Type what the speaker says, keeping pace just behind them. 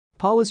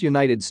Paulus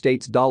United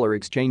States dollar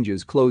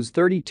exchanges close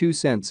 32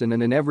 cents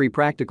in every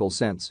practical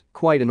sense,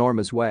 quite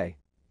enormous way.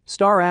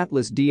 Star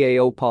Atlas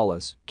DAO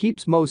Paulus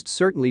keeps most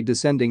certainly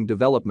descending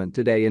development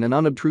today in an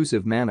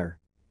unobtrusive manner.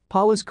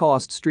 Paulus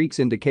cost streaks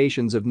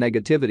indications of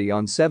negativity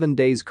on 7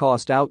 days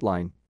cost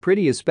outline,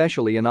 pretty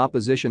especially in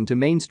opposition to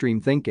mainstream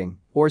thinking,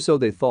 or so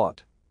they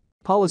thought.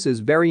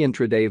 Paulus's very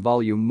intraday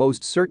volume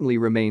most certainly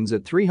remains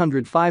at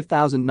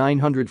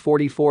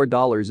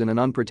 $305,944 in an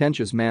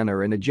unpretentious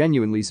manner in a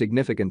genuinely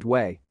significant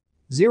way.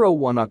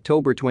 01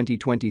 October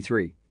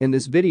 2023. In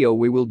this video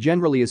we will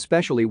generally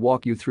especially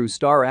walk you through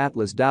Star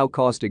Atlas DAO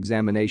cost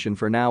examination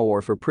for now or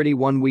for pretty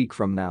 1 week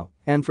from now,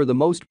 and for the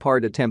most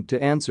part attempt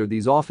to answer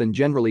these often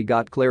generally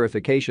got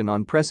clarification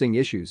on pressing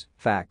issues,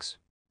 facts.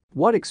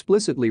 What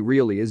explicitly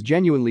really is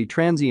genuinely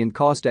transient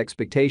cost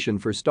expectation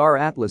for Star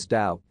Atlas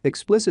DAO,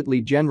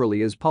 explicitly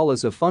generally is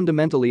Paulus a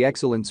fundamentally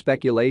excellent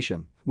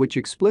speculation, which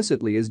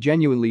explicitly is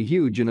genuinely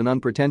huge in an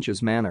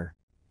unpretentious manner.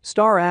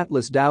 Star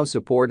Atlas DAO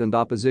support and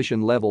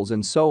opposition levels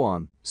and so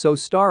on, so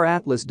Star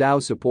Atlas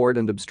DAO support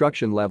and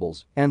obstruction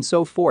levels, and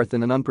so forth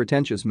in an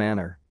unpretentious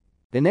manner.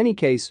 In any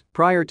case,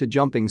 prior to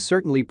jumping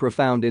certainly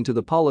profound into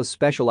the Paulus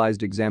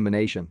specialized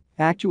examination,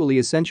 actually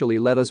essentially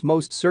let us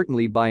most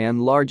certainly by and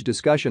large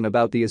discussion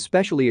about the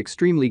especially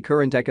extremely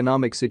current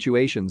economic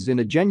situations in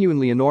a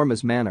genuinely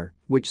enormous manner,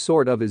 which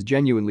sort of is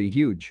genuinely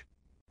huge.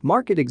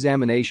 Market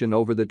examination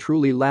over the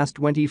truly last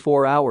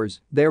 24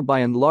 hours, there by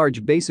and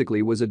large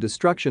basically was a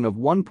destruction of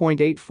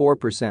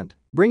 1.84%,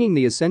 bringing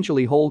the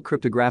essentially whole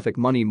cryptographic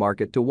money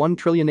market to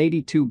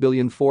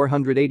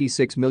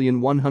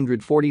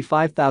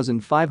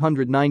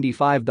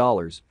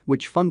 $1,082,486,145,595,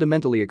 which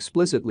fundamentally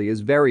explicitly is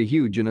very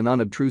huge in an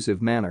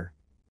unobtrusive manner.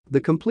 The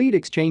complete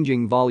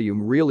exchanging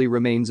volume really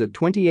remains at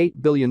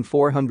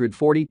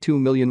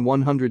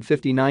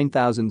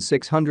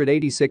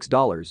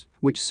 $28,442,159,686,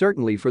 which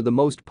certainly for the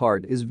most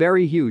part is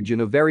very huge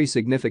in a very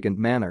significant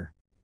manner.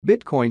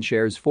 Bitcoin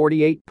shares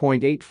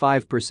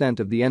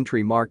 48.85% of the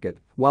entry market,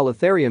 while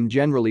Ethereum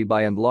generally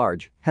by and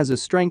large has a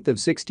strength of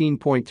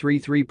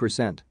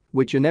 16.33%,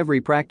 which in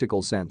every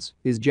practical sense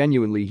is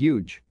genuinely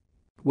huge.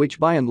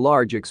 Which by and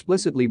large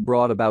explicitly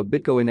brought about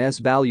Bitcoin's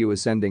value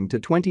ascending to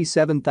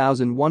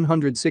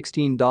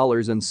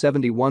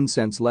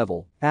 $27,116.71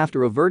 level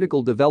after a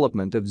vertical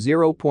development of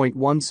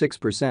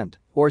 0.16%,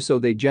 or so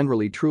they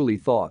generally truly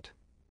thought.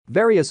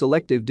 Various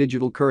elective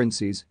digital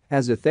currencies,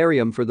 as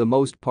Ethereum for the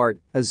most part,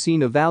 has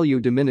seen a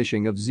value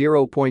diminishing of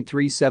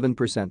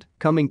 0.37%,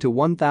 coming to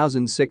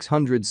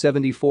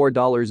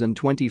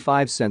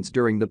 $1,674.25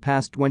 during the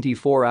past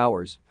 24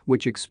 hours,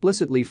 which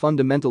explicitly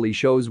fundamentally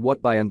shows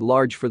what by and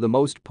large for the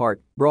most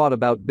part brought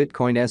about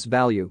Bitcoin's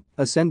value,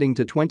 ascending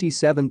to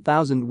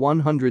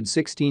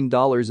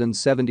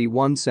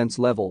 $27,116.71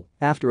 level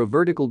after a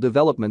vertical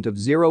development of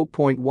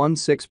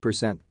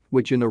 0.16%,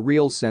 which in a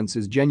real sense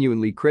is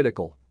genuinely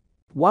critical.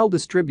 While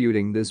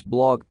distributing this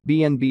blog,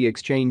 BNB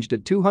exchanged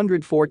at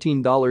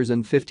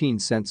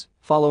 $214.15,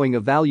 following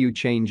a value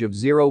change of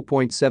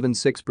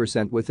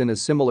 0.76% within a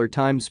similar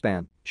time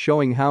span,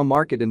 showing how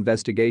market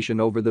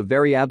investigation over the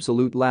very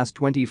absolute last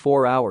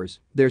 24 hours,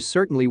 there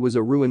certainly was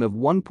a ruin of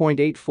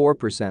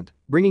 1.84%,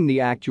 bringing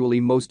the actually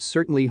most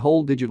certainly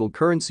whole digital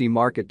currency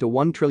market to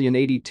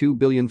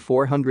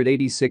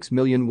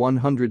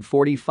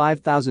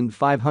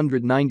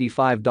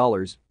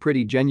 $1,082,486,145,595,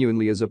 pretty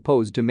genuinely as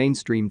opposed to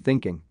mainstream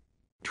thinking.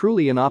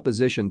 Truly in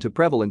opposition to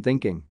prevalent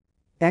thinking.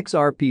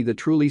 XRP, the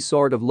truly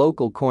sort of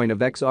local coin of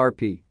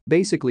XRP,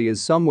 basically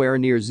is somewhere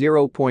near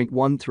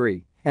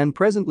 0.13 and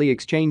presently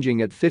exchanging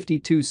at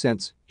 52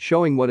 cents,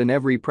 showing what in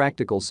every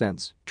practical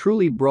sense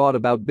truly brought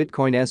about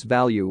Bitcoin's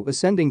value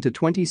ascending to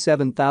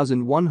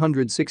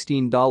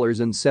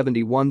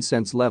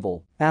 $27,116.71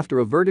 level after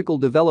a vertical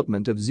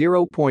development of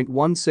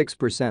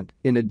 0.16%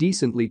 in a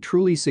decently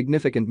truly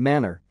significant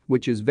manner,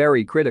 which is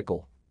very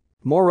critical.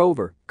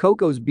 Moreover,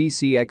 Coco's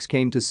BCX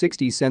came to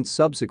 60 cents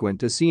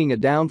subsequent to seeing a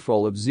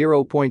downfall of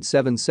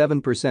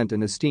 0.77%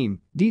 in esteem,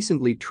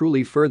 decently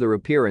truly further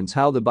appearance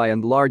how the by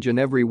and large in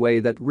every way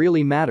that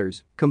really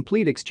matters,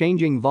 complete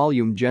exchanging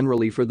volume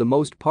generally for the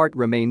most part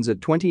remains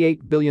at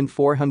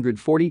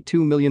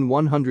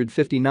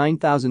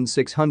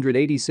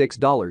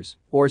 $28,442,159,686,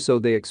 or so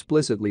they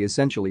explicitly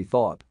essentially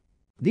thought.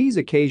 These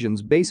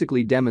occasions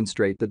basically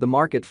demonstrate that the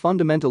market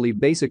fundamentally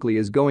basically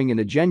is going in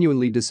a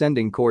genuinely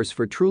descending course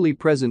for truly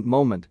present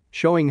moment,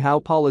 showing how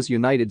Paulus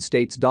United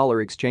States dollar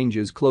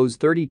exchanges close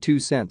 32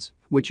 cents,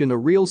 which in a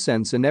real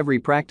sense in every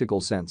practical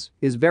sense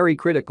is very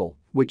critical,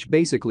 which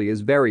basically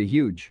is very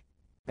huge.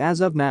 As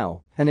of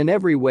now, and in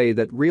every way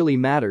that really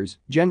matters,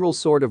 general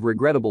sort of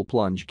regrettable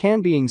plunge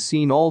can being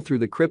seen all through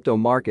the crypto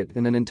market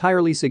in an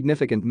entirely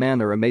significant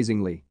manner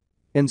amazingly.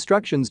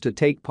 Instructions to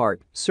take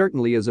part,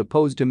 certainly as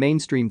opposed to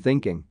mainstream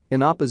thinking,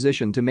 in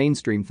opposition to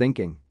mainstream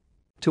thinking.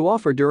 To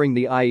offer during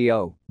the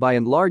IEO, by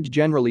and large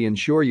generally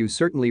ensure you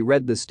certainly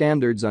read the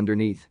standards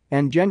underneath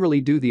and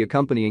generally do the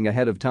accompanying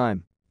ahead of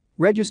time.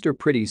 Register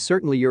pretty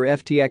certainly your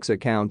FTX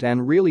account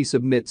and really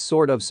submit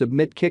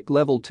kick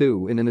level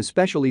 2 in an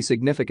especially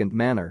significant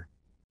manner.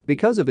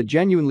 Because of a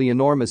genuinely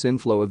enormous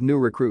inflow of new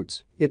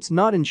recruits, it's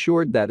not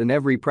ensured that in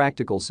every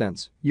practical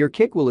sense, your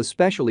kick will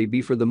especially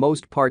be for the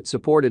most part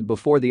supported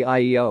before the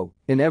IEO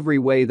in every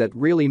way that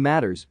really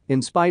matters,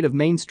 in spite of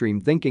mainstream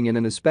thinking in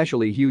an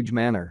especially huge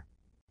manner.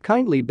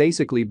 Kindly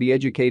basically be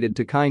educated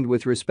to kind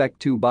with respect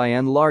to by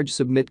and large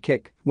submit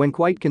kick when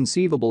quite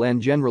conceivable and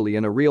generally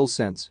in a real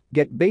sense,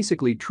 get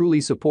basically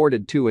truly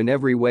supported to in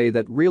every way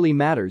that really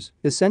matters,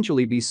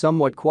 essentially be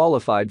somewhat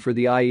qualified for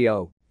the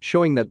IEO.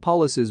 Showing that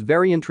Polis's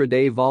very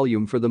intraday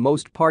volume for the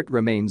most part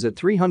remains at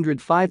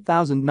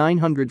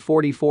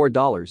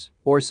 $305,944,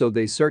 or so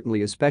they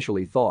certainly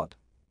especially thought.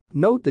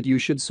 Note that you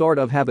should sort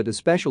of have it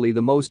especially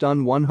the most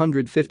on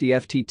 150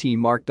 FTT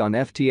marked on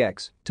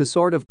FTX to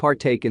sort of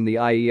partake in the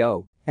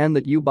IEO, and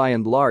that you by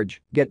and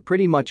large get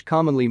pretty much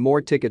commonly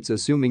more tickets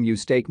assuming you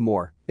stake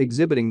more,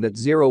 exhibiting that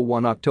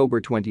 01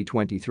 October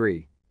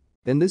 2023.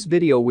 In this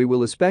video we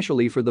will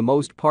especially for the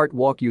most part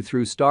walk you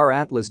through Star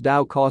Atlas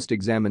DAO cost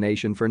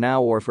examination for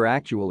now or for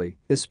actually,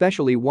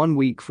 especially 1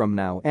 week from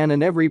now and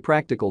in every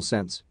practical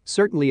sense,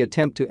 certainly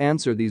attempt to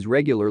answer these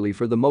regularly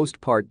for the most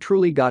part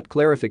truly got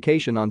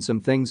clarification on some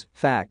things,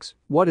 facts,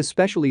 what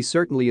especially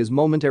certainly is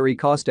momentary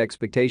cost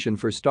expectation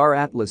for Star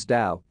Atlas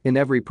DAO in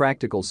every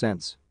practical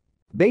sense.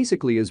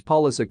 Basically is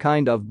Polis a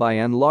kind of by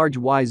and large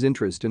wise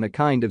interest in a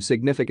kind of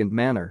significant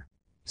manner.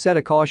 Set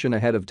a caution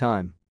ahead of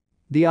time.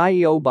 The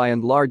IEO by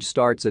and large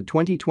starts at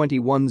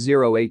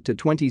 2021-08 to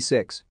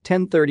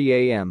 26:10:30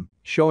 a.m.,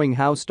 showing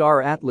how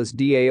Star Atlas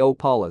DAO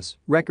Polis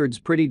records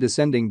pretty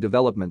descending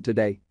development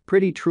today,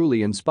 pretty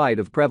truly in spite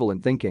of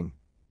prevalent thinking.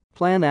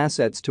 Plan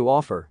assets to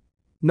offer.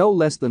 No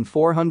less than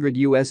 400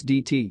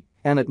 USDT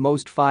and at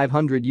most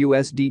 500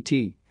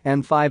 USDT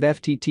and 5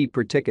 FTT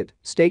per ticket,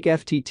 stake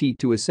FTT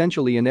to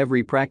essentially in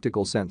every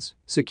practical sense,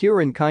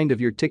 secure in kind of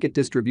your ticket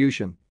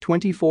distribution,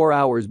 24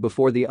 hours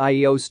before the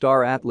IEO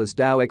Star Atlas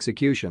DAO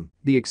execution.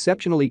 The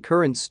exceptionally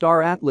current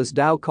Star Atlas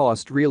DAO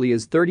cost really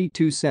is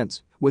 32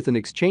 cents, with an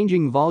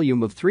exchanging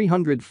volume of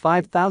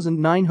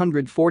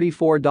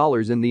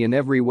 $305,944 in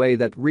every way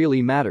that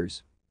really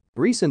matters.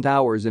 Recent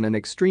hours in an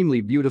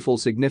extremely beautiful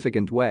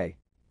significant way.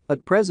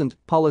 At present,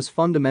 Polis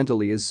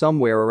fundamentally is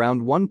somewhere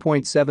around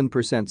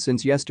 1.7%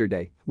 since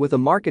yesterday, with a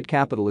market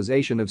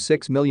capitalization of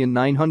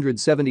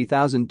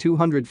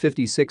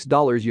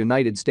 $6,970,256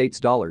 United States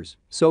dollars.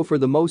 So for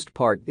the most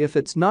part, if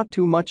it's not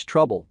too much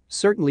trouble,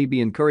 certainly be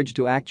encouraged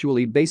to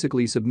actually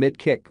basically submit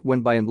kick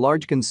when by and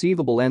large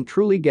conceivable and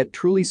truly get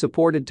truly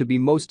supported to be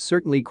most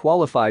certainly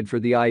qualified for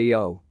the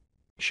IEO.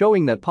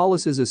 Showing that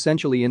Polis's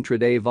essentially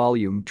intraday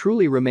volume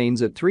truly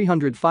remains at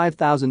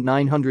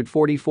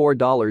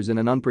 $305,944 in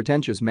an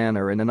unpretentious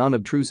manner in an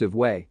unobtrusive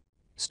way.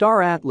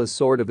 Star Atlas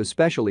sort of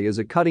especially is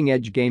a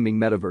cutting-edge gaming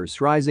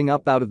metaverse rising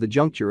up out of the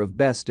juncture of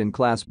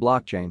best-in-class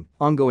blockchain,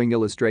 ongoing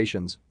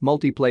illustrations,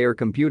 multiplayer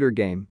computer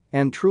game,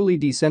 and truly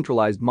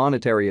decentralized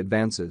monetary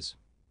advances.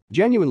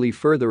 Genuinely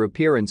further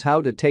appearance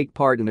how to take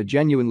part in a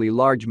genuinely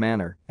large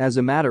manner, as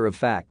a matter of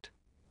fact.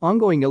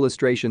 Ongoing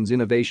illustrations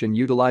innovation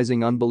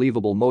utilizing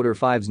unbelievable Motor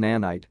 5's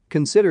nanite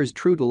considers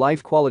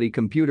true-to-life quality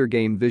computer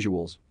game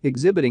visuals,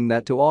 exhibiting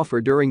that to offer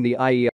during the IEO.